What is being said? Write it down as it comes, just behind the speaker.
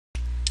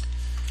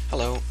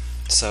Hello.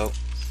 So,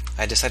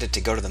 I decided to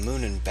go to the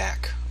moon and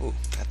back. Ooh,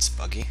 that's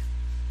buggy.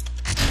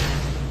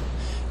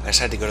 I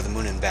decided to go to the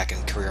moon and back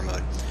in career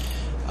mode.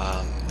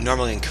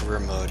 Normally in career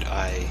mode,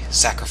 I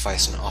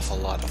sacrifice an awful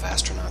lot of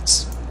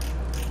astronauts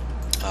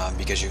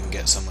because you can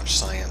get so much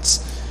science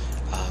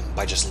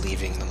by just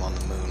leaving them on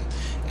the moon.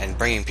 And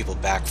bringing people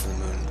back from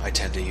the moon, I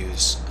tend to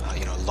use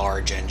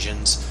large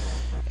engines,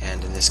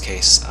 and in this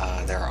case,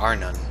 there are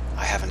none.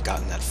 I haven't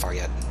gotten that far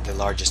yet. The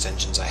largest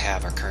engines I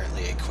have are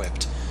currently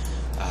equipped.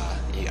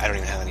 I don't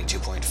even have any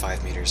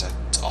 2.5 meters.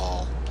 It's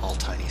all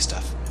tiny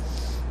stuff.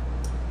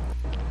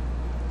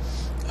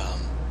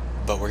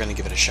 But we're going to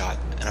give it a shot,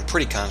 and I'm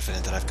pretty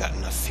confident that I've got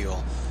enough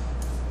fuel.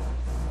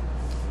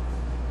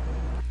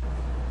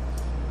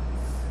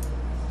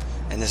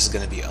 And this is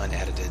going to be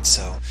unedited,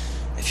 so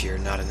if you're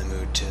not in the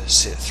mood to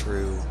sit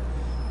through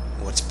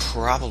what's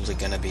probably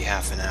going to be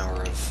half an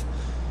hour of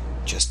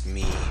just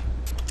me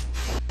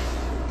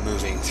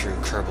moving through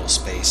Kerbal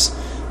space,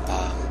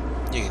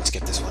 you can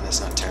skip this one.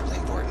 It's not terribly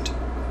important.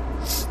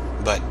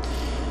 But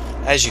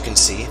as you can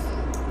see,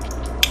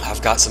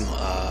 I've got some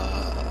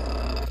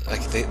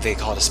like they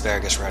call it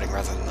asparagus routing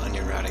rather than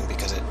onion routing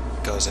because it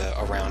goes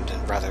around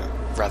and rather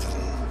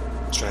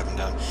than straight up and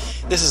down.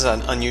 This is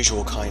an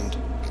unusual kind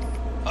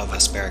of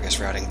asparagus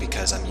routing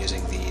because I'm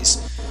using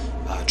these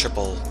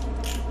triple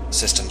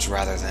systems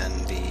rather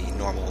than the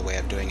normal way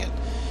of doing it.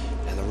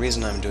 And the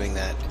reason I'm doing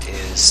that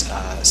is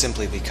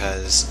simply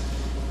because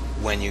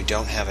when you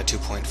don't have a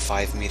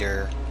 2.5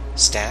 meter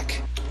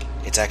stack,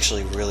 it's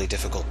actually really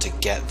difficult to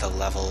get the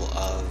level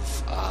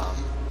of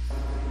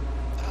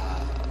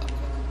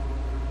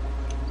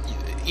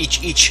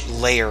each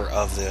layer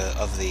of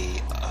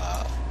the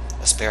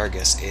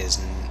asparagus is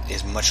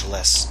much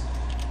less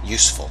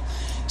useful.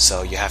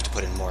 So you have to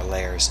put in more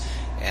layers,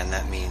 and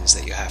that means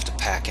that you have to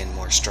pack in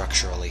more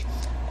structurally,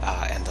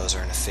 and those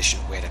are an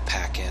efficient way to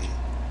pack in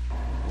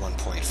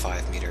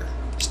 1.5 meter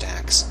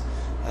stacks.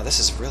 This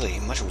is really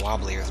much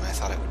wobblier than I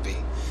thought it would be.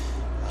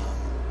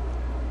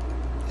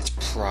 It's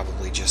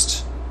probably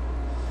just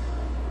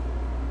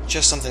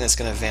something that's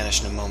going to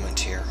vanish in a moment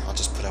here. I'll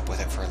just put up with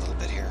it for a little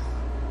bit here.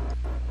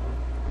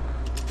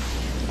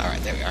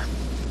 Alright, there we are.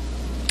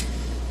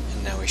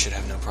 And now we should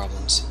have no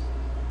problems.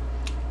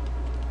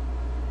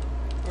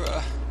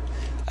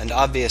 And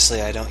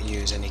obviously I don't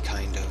use any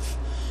kind of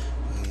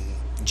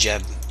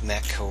Jeb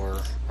mech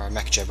or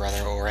mech Jeb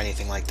rather, or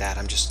anything like that.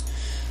 I'm just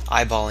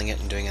eyeballing it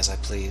and doing as I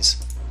please.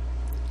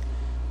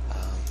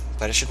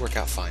 But it should work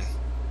out fine.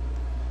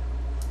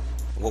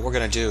 What we're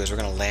going to do is we're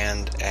going to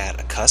land at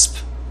a cusp,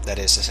 that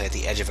is to say at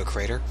the edge of a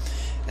crater,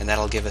 and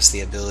that'll give us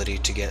the ability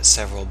to get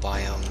several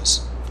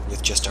biomes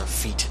with just our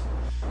feet.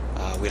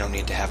 We don't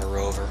need to have a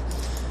rover.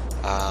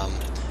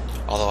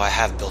 Although I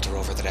have built a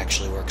rover that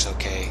actually works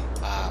okay,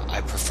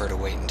 I prefer to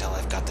wait until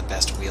I've got the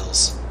best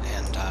wheels,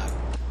 and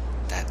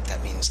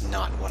that means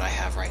not what I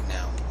have right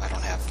now. I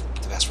don't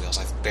have the best wheels.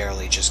 I've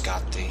barely just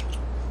got the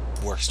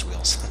worst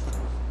wheels.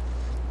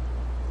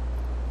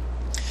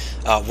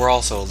 We're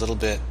also a little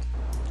bit...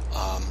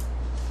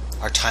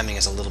 our timing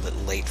is a little bit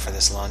late for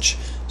this launch,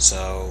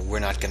 so we're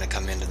not going to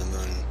come into the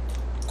moon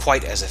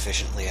quite as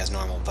efficiently as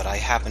normal, but I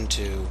happen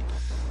to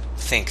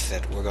think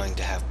that we're going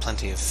to have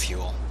plenty of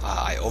fuel.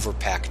 I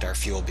overpacked our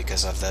fuel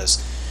because of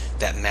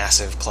that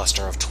massive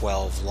cluster of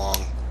 12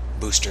 long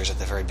boosters at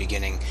the very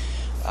beginning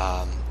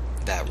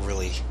that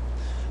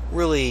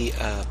really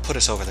put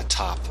us over the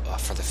top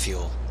for the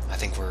fuel. I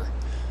think we're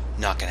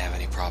not going to have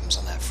any problems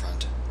on that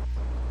front.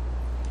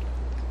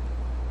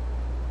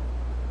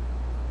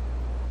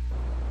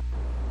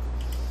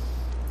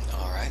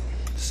 Alright,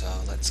 so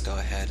let's go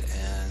ahead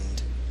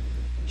and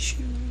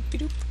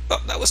shoot-be-doop.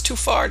 Oh, that was too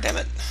far, damn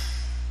it.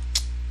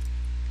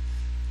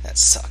 That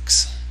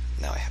sucks.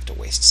 Now I have to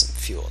waste some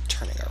fuel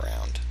turning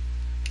around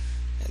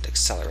and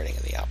accelerating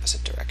in the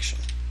opposite direction.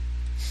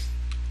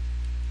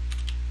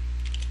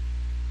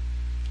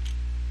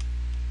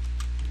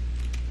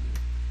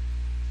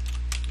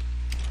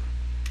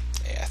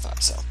 Yeah, I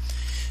thought so.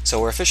 So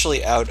we're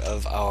officially out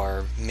of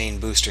our main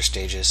booster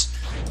stages,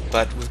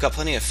 but we've got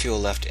plenty of fuel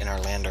left in our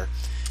lander,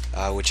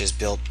 which is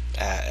built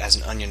as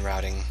an onion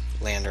routing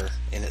lander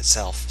in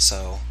itself,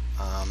 so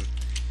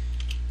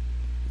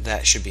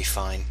that should be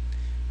fine.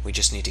 We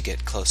just need to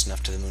get close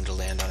enough to the moon to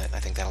land on it. I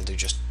think that'll do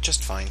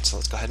just fine. So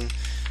let's go ahead and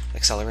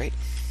accelerate.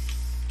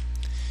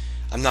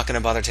 I'm not going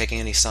to bother taking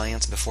any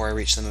science before I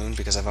reach the moon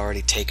because I've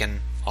already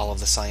taken all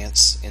of the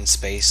science in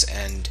space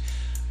and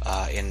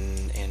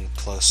in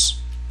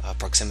close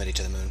proximity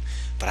to the moon.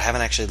 But I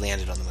haven't actually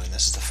landed on the moon.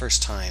 This is the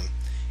first time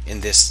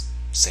in this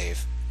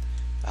save.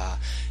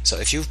 So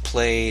if you've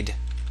played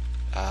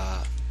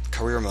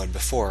career mode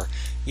before,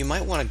 you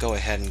might want to go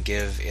ahead and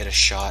give it a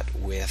shot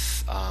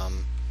with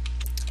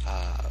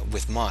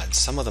mods.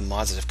 Some of the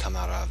mods that have come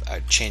out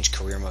have changed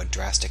career mode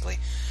drastically.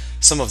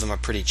 Some of them are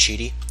pretty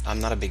cheaty. I'm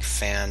not a big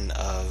fan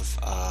of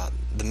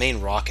the main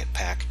rocket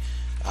pack.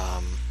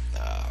 I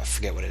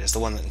forget what it is. The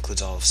one that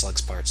includes all of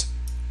Slug's parts.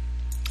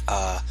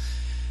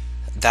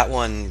 That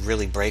one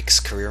really breaks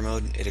career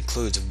mode. It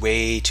includes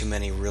way too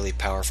many really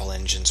powerful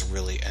engines,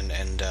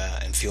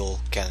 and fuel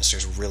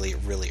canisters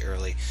really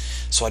early.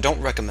 So I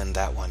don't recommend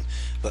that one.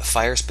 But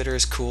Fire Spitter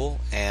is cool,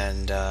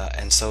 and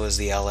so is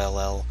the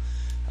LLL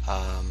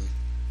um,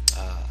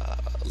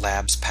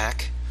 Labs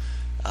pack.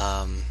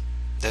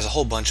 There's a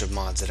whole bunch of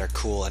mods that are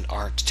cool and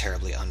aren't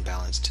terribly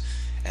unbalanced,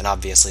 and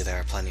obviously there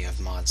are plenty of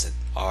mods that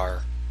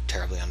are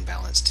terribly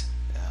unbalanced.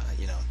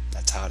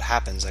 That's how it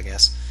happens, I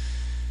guess,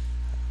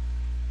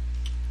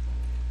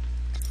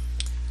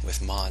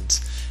 with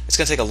mods. It's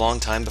going to take a long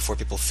time before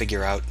people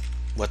figure out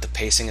what the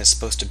pacing is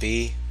supposed to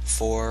be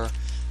for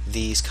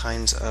these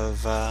kinds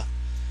of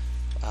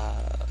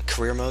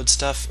career mode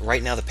stuff.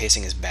 Right now the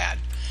pacing is bad.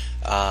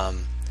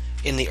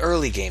 In the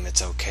early game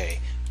it's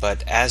okay,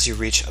 but as you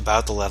reach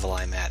about the level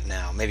I'm at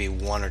now, maybe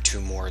one or two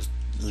more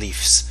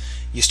leafs,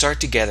 you start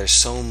to gather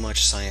so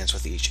much science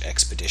with each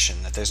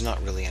expedition that there's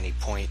not really any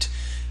point.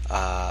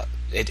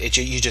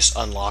 You just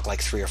unlock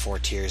like 3 or 4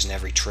 tiers in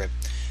every trip.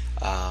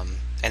 And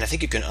I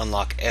think you can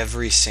unlock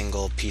every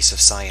single piece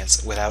of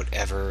science without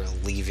ever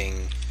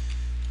leaving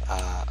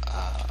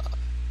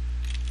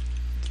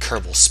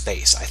Kerbal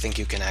space. I think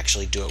you can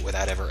actually do it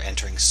without ever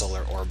entering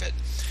solar orbit.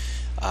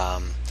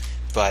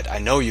 But I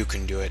know you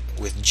can do it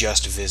with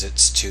just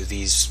visits to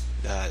these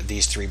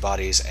 3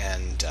 bodies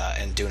and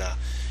Duna,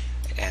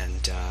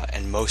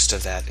 and most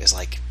of that is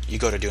like you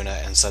go to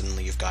Duna and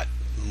suddenly you've got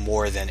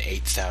more than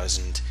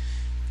 8,000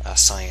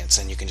 science,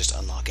 and you can just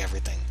unlock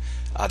everything.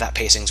 That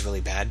pacing's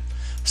really bad.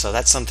 So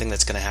that's something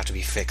that's going to have to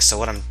be fixed. So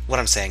what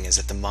I'm saying is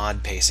that the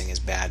mod pacing is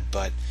bad,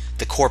 but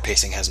the core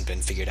pacing hasn't been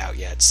figured out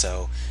yet,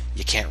 so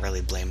you can't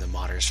really blame the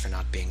modders for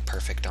not being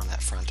perfect on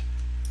that front.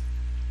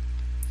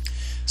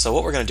 So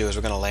what we're going to do is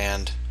we're going to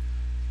land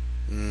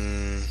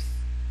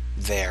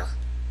there.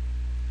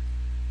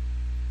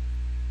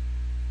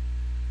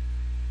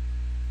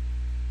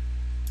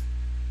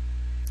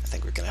 I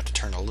think we're going to have to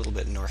turn a little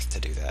bit north to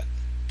do that.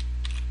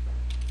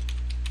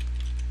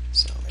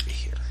 So maybe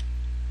here.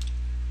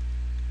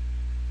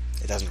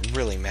 It doesn't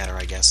really matter,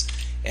 I guess.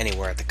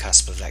 Anywhere at the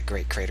cusp of that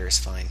great crater is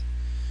fine.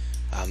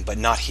 But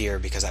not here,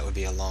 because that would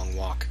be a long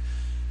walk.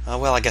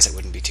 Well, I guess it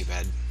wouldn't be too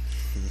bad.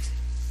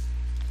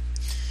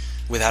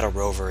 Without a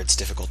rover, it's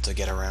difficult to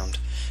get around.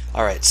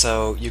 Alright,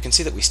 so you can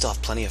see that we still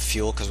have plenty of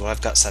fuel, because what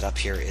I've got set up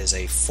here is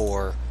a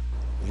 4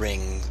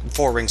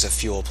 rings of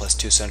fuel plus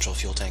 2 central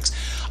fuel tanks.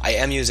 I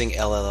am using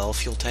LLL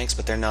fuel tanks,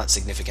 but they're not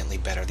significantly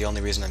better. The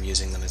only reason I'm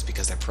using them is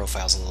because their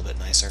profile's a little bit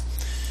nicer.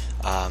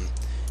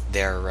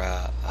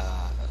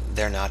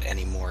 They're not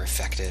any more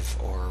effective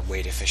or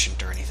weight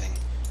efficient or anything.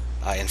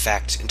 In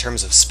fact, in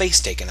terms of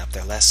space taken up,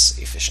 they're less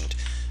efficient.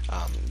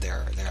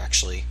 They're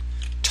actually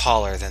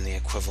taller than the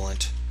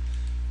equivalent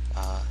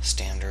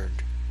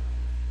standard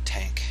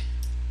tank.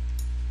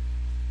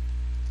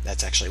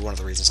 That's actually one of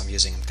the reasons I'm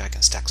using them. I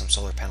can stack some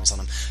solar panels on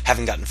them.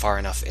 Haven't gotten far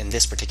enough in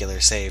this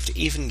particular save to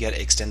even get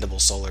extendable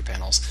solar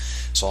panels,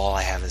 so all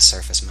I have is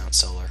surface mount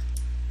solar.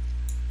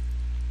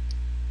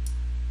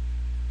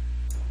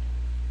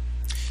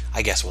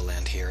 I guess we'll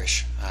land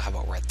here-ish. How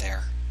about right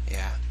there?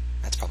 Yeah,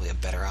 that's probably a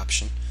better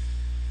option.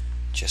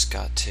 Just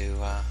got to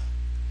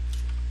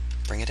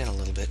bring it in a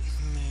little bit.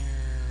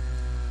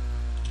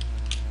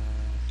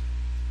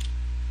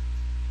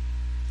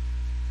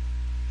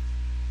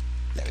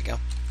 There we go.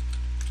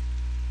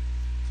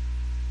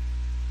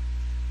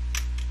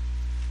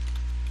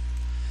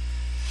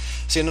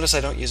 So you notice I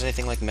don't use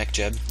anything like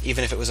MechJeb,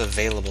 even if it was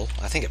available.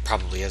 I think it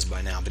probably is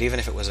by now, but even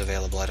if it was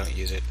available, I don't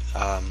use it.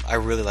 I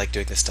really like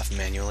doing this stuff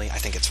manually. I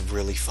think it's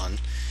really fun.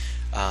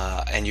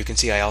 And you can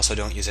see I also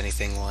don't use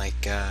anything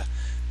like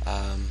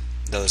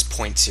those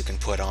points you can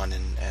put on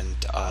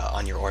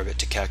on your orbit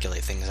to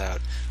calculate things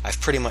out.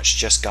 I've pretty much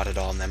just got it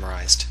all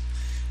memorized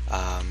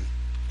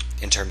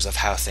in terms of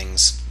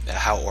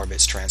how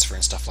orbits transfer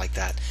and stuff like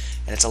that.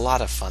 And it's a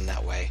lot of fun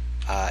that way.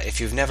 If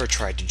you've never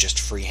tried to just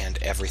freehand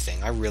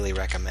everything, I really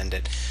recommend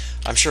it.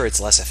 I'm sure it's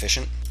less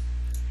efficient.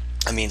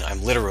 I mean,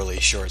 I'm literally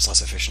sure it's less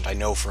efficient. I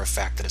know for a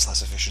fact that it's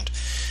less efficient.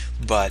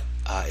 But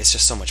it's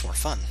just so much more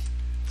fun.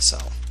 So,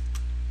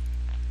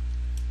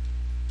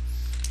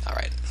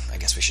 alright, I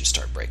guess we should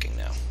start braking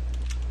now.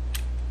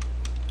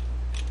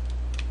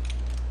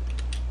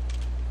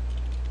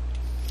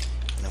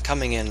 And I'm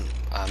coming in,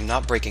 I'm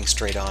not braking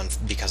straight on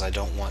because I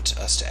don't want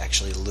us to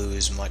actually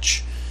lose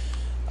much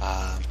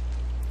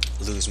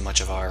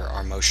of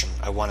our motion.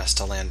 I want us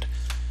to land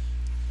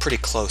pretty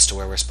close to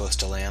where we're supposed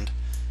to land,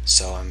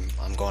 so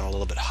I'm going a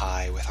little bit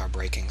high with our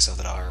braking so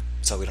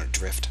we don't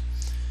drift.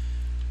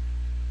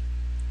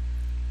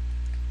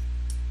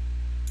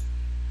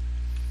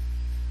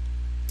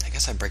 I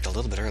guess I braked a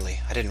little bit early.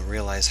 I didn't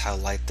realize how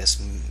light this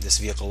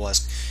vehicle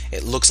was.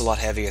 It looks a lot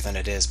heavier than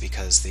it is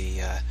because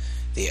the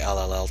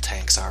LLL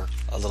tanks are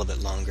a little bit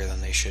longer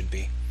than they should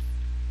be.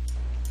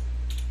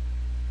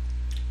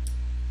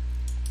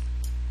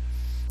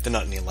 They're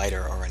not any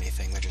lighter or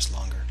anything, they're just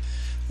longer.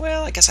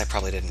 Well, I guess I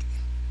probably didn't.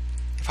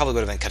 I probably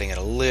would have been cutting it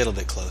a little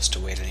bit close to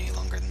wait any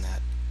longer than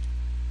that.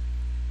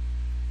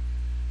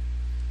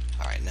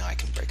 Alright, now I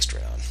can brake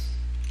straight on.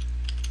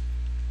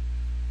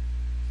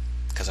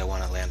 because I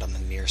want to land on the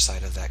near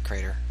side of that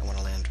crater. I want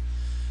to land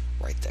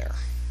right there.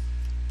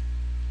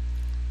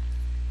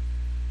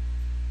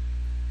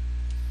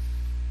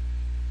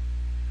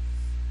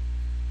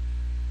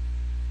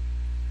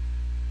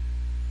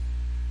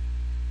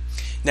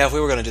 Now, if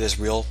we were going to do this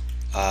real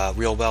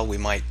well, we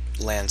might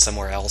land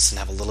somewhere else and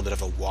have a little bit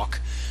of a walk.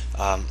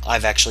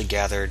 I've actually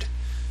gathered,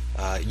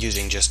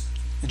 using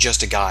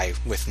just a guy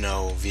with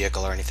no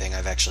vehicle or anything,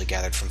 I've actually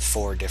gathered from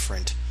 4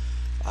 different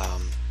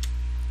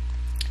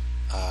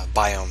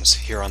biomes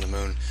here on the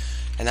moon,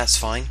 and that's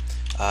fine.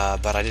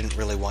 But I didn't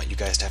really want you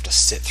guys to have to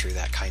sit through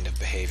that kind of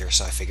behavior,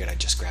 so I figured I'd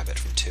just grab it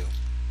from 2.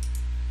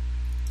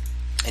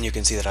 And you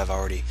can see that I've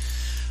already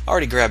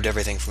grabbed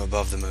everything from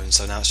above the moon,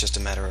 so now it's just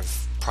a matter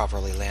of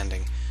properly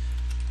landing.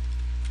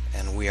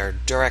 And we are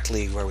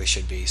directly where we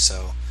should be,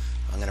 so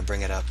I'm going to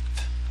bring it up.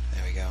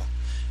 There we go.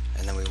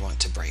 And then we want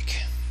to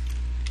brake.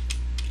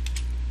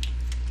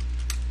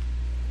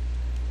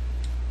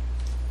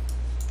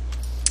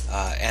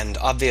 And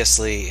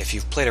obviously, if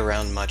you've played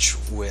around much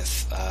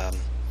with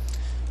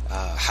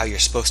how you're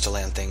supposed to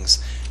land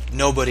things,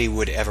 nobody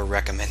would ever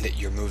recommend that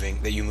you move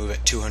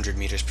at 200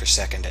 meters per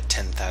second at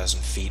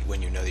 10,000 feet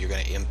when you know that you're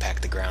going to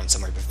impact the ground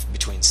somewhere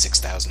between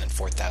 6,000 and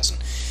 4,000.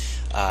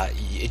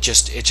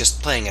 It's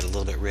just playing it a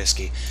little bit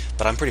risky.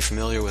 But I'm pretty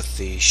familiar with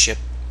the ship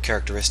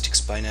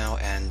characteristics by now,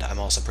 and I'm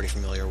also pretty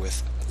familiar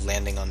with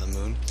landing on the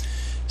moon,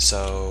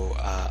 so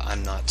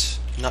I'm not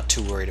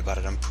too worried about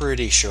it. I'm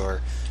pretty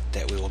sure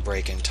that we will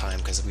brake in time,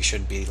 because we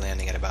should be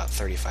landing at about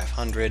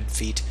 3,500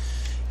 feet,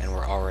 and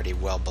we're already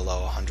well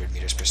below 100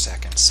 meters per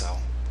second, so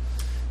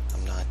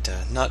I'm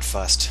not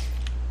fussed.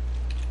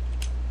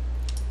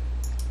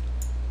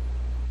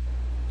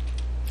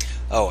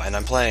 Oh, and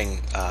I'm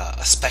playing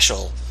a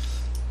special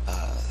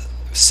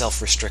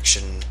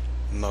self-restriction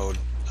mode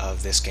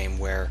of this game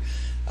where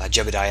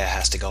Jebediah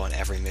has to go on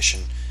every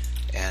mission,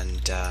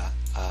 and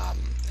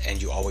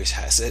you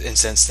always and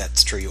since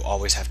that's true, you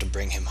always have to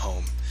bring him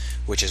home,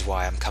 which is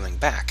why I'm coming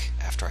back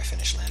after I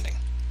finish landing.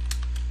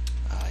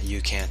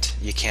 You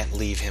can't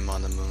leave him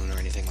on the moon or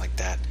anything like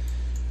that,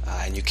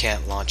 and you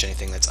can't launch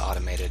anything that's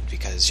automated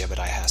because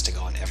Jebediah has to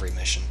go on every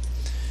mission.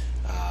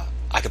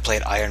 I could play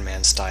it Iron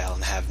Man style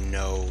and have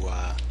no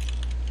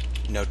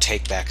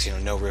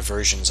takebacks, no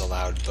reversions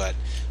allowed, but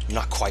I'm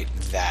not quite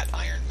that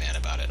Iron Man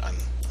about it. I'm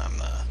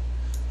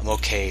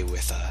okay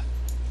with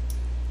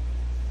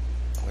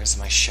where's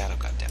my shadow?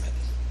 God damn it!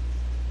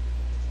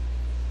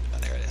 Oh,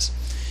 there it is.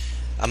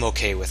 I'm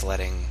okay with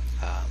letting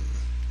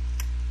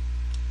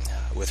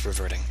with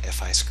reverting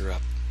if I screw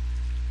up,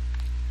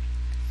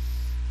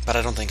 but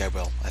I don't think I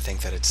will. I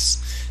think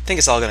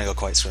it's all going to go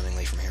quite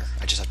swimmingly from here.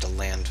 I just have to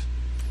land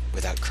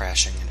without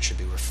crashing, and it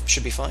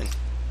should be fine.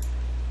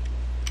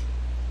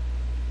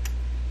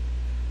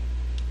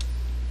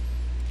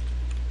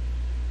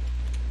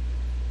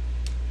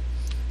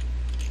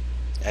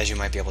 As you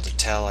might be able to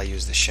tell, I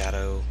use the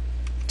shadow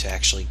to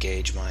actually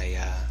gauge my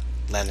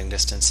landing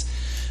distance.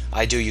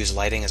 I do use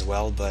lighting as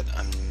well, but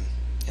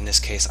in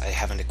this case I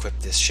haven't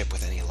equipped this ship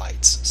with any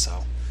lights,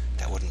 so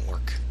that wouldn't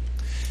work.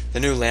 The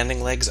new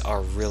landing legs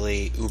are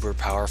really uber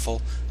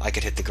powerful. I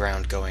could hit the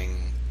ground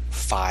going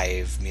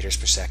 5 meters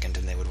per second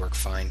and they would work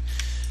fine.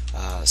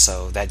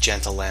 So that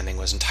gentle landing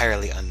was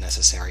entirely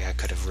unnecessary. I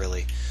could have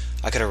really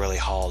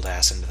hauled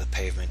ass into the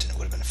pavement and it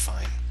would have been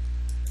fine.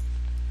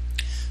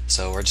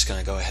 So we're just going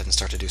to go ahead and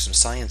start to do some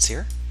science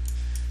here.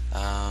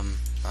 I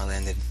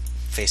landed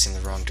facing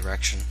the wrong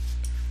direction.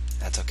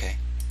 That's okay.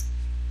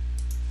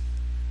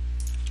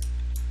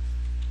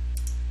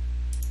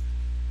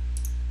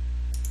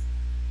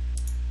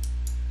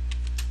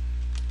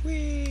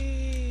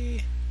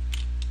 Whee!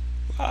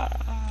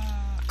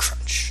 Ah,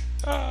 crunch.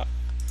 Ah.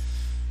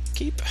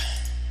 Keep.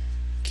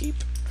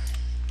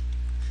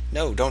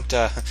 No, don't.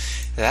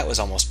 That was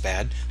almost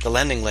bad. The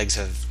landing legs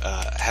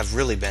have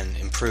really been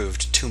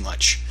improved too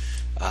much.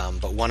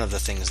 But one of the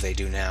things they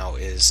do now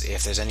is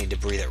if there's any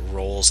debris that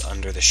rolls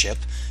under the ship,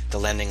 the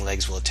landing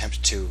legs will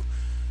attempt to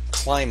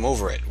climb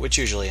over it, which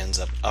usually ends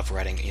up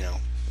uprighting,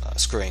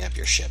 screwing up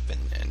your ship,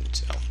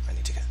 and oh, I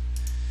need to get,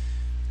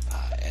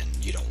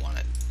 and you don't want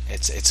it.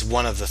 It's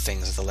one of the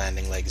things that the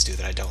landing legs do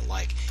that I don't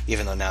like,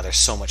 even though now they're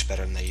so much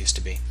better than they used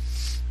to be.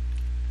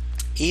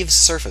 Eve's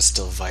surface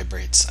still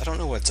vibrates. I don't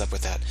know what's up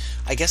with that.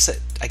 I guess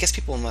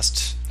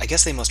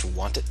they must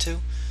want it to,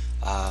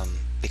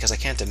 because I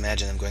can't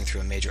imagine them going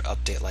through a major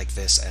update like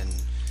this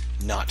and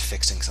not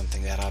fixing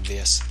something that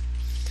obvious.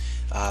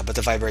 But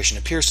the vibration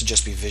appears to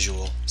just be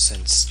visual,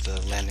 since the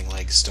landing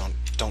legs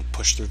don't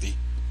push through the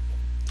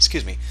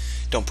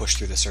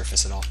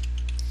surface at all.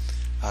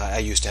 I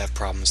used to have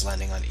problems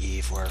landing on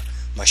Eve where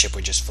my ship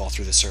would just fall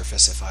through the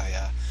surface if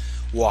I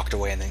walked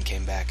away and then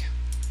came back.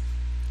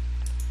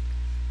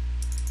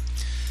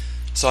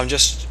 So I'm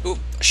just... Oop,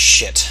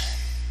 shit.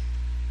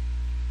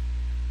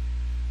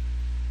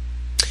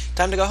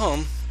 Time to go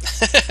home.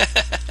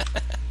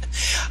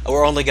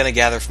 We're only going to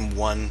gather from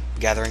one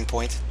gathering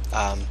point,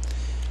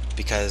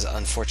 because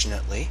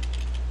unfortunately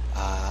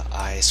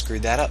I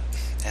screwed that up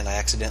and I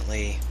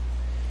accidentally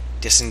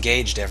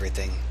disengaged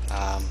everything.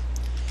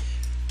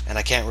 and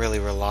I can't really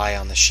rely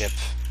on the ship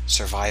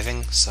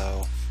surviving,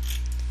 so...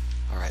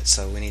 Alright,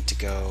 so we need to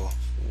go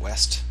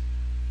west,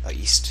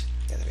 east.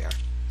 Yeah, there we are.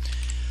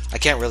 I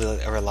can't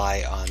really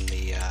rely on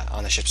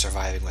the ship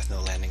surviving with no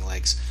landing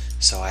legs,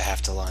 so I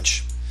have to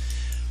launch.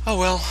 Oh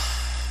well,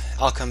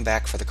 I'll come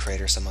back for the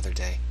crater some other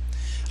day.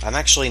 I'm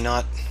actually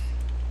not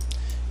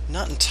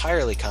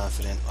entirely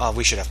confident. Oh,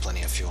 we should have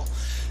plenty of fuel.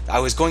 I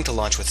was going to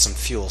launch with some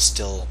fuel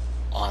still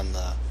on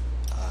the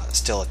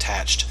still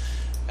attached,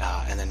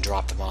 and then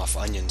drop them off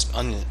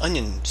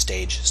onion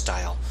stage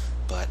style.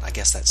 But I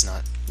guess that's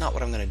not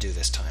what I'm going to do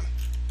this time.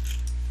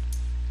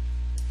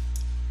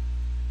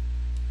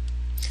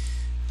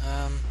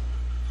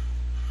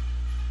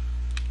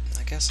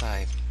 I guess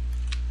I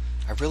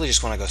really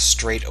just want to go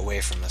straight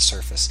away from the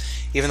surface.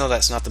 Even though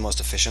that's not the most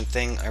efficient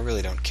thing, I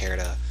really don't care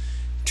to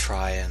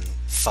try and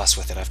fuss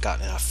with it. I've got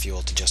enough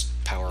fuel to just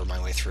power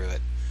my way through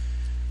it.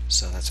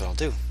 So that's what I'll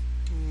do.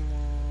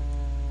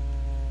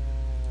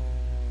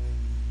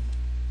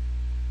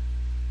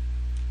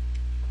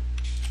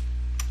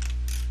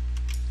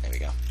 There we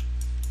go.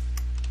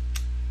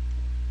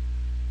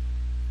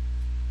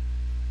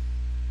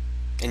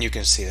 And you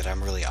can see that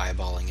I'm really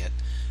eyeballing it.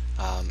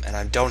 And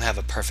I don't have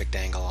a perfect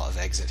angle of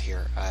exit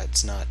here.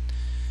 It's not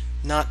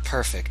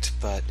perfect,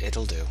 but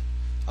it'll do.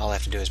 All I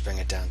have to do is bring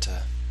it down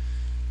to,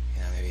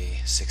 maybe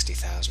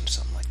 60,000,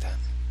 something like that.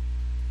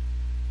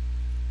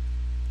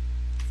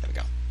 There we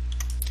go.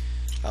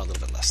 Oh, a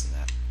little bit less than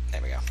that.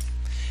 There we go.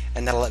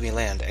 And that'll let me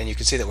land. And you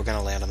can see that we're going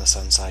to land on the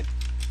sun side.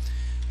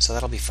 So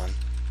that'll be fun.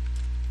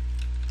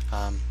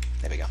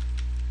 There we go.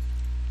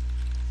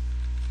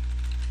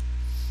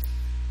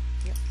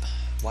 Yep.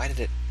 Why did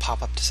it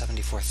pop up to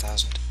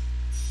 74,000?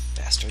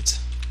 Bastards.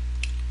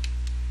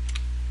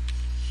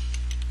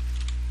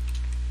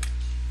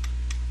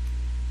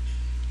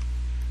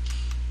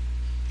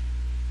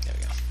 There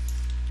we go.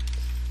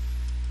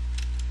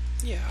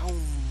 Yeah.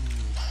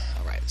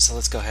 Alright, so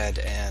let's go ahead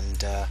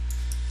and...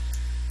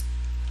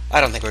 I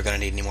don't think we're going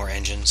to need any more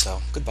engine,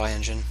 so goodbye,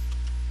 engine.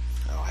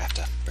 Oh, I have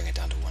to bring it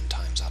down to 1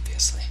 times,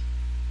 obviously.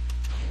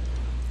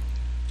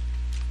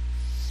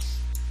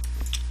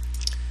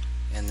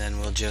 And then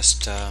we'll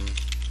just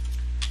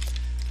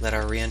let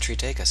our re-entry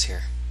take us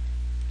here.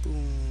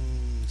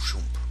 Boom,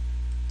 shoomp.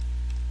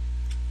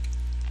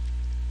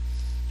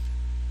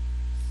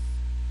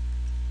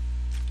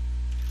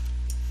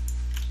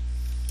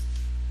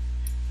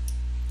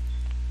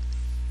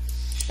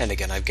 And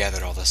again, I've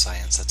gathered all the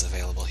science that's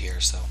available here,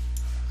 so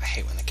I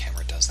hate when the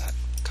camera does that.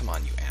 Come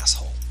on, you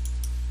asshole.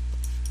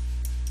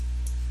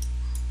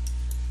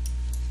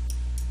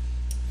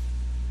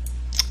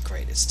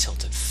 Great, it's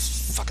tilted.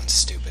 Fucking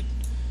stupid.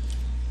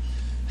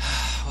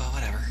 Well,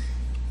 whatever.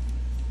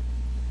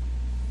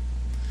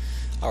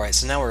 Alright,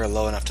 so now we're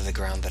low enough to the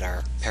ground that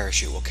our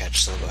parachute will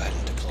catch, so we'll go ahead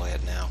and deploy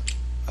it now.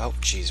 Oh,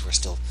 geez, we're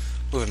still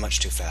moving much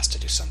too fast to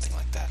do something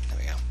like that. There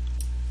we go.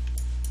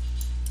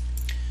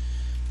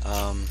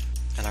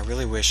 And I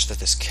really wish that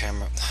this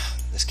camera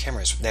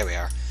is... There we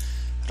are.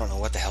 I don't know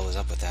what the hell was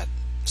up with that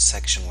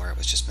section where it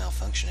was just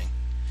malfunctioning.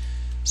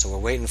 So we're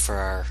waiting for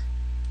our...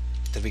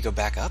 Did we go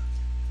back up?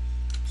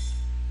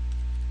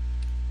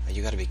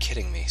 You gotta be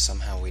kidding me.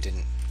 Somehow we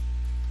didn't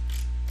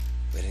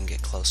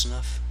get close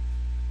enough?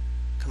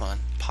 Come on,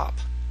 pop.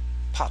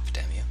 Pop,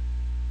 damn you.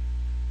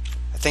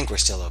 I think we're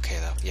still okay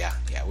though. Yeah,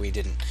 we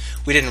didn't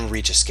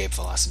reach escape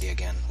velocity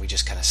again. We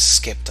just kinda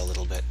skipped a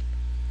little bit.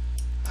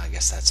 I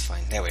guess that's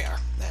fine. There we are.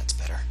 That's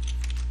better.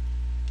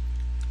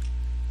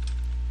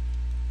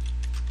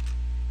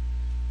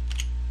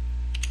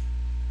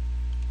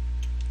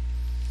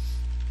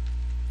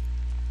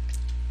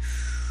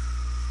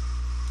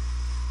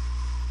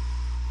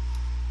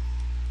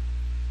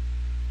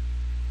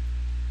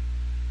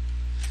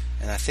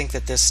 And I think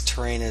that this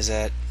terrain is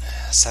at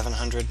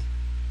 700,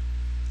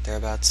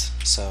 thereabouts.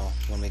 So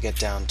when we get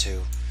down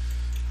to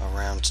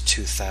around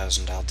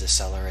 2,000, I'll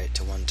decelerate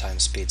to 1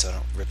 times speed so I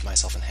don't rip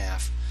myself in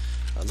half.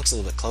 It looks a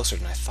little bit closer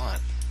than I thought.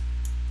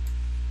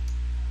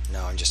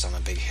 No, I'm just on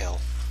a big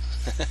hill.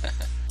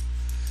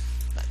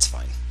 That's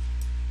fine.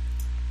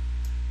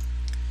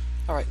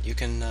 Alright, you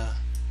can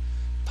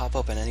pop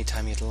open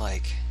anytime you'd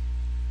like.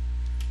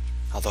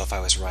 Although if I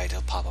was right,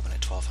 it'll pop open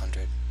at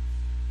 1,200.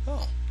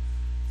 Oh.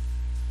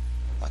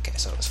 Okay,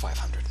 so it was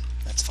 500.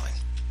 That's fine.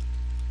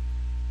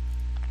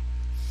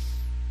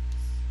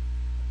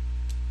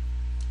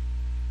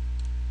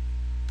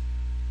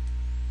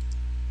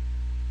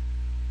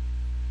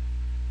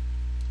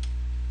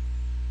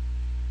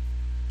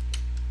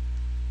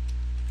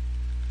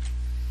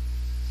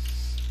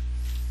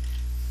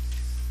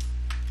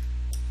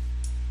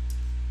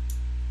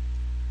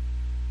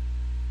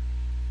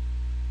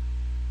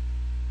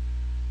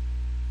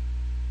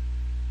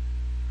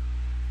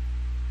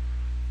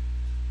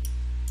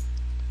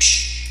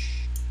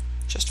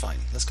 Just fine.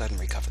 Let's go ahead and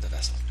recover the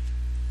vessel.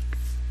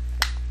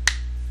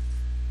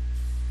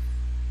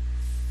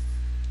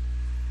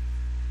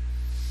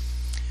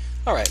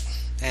 Alright,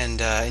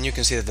 and you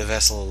can see that the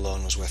vessel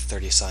alone was worth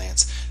 30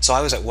 science. So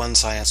I was at 1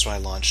 science when I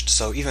launched,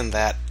 so even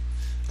that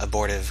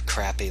abortive,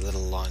 crappy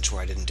little launch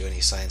where I didn't do any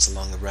science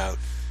along the route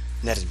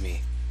netted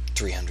me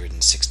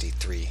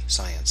 363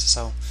 science.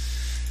 So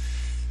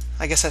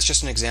I guess that's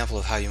just an example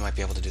of how you might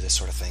be able to do this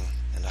sort of thing,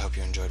 and I hope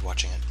you enjoyed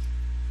watching it.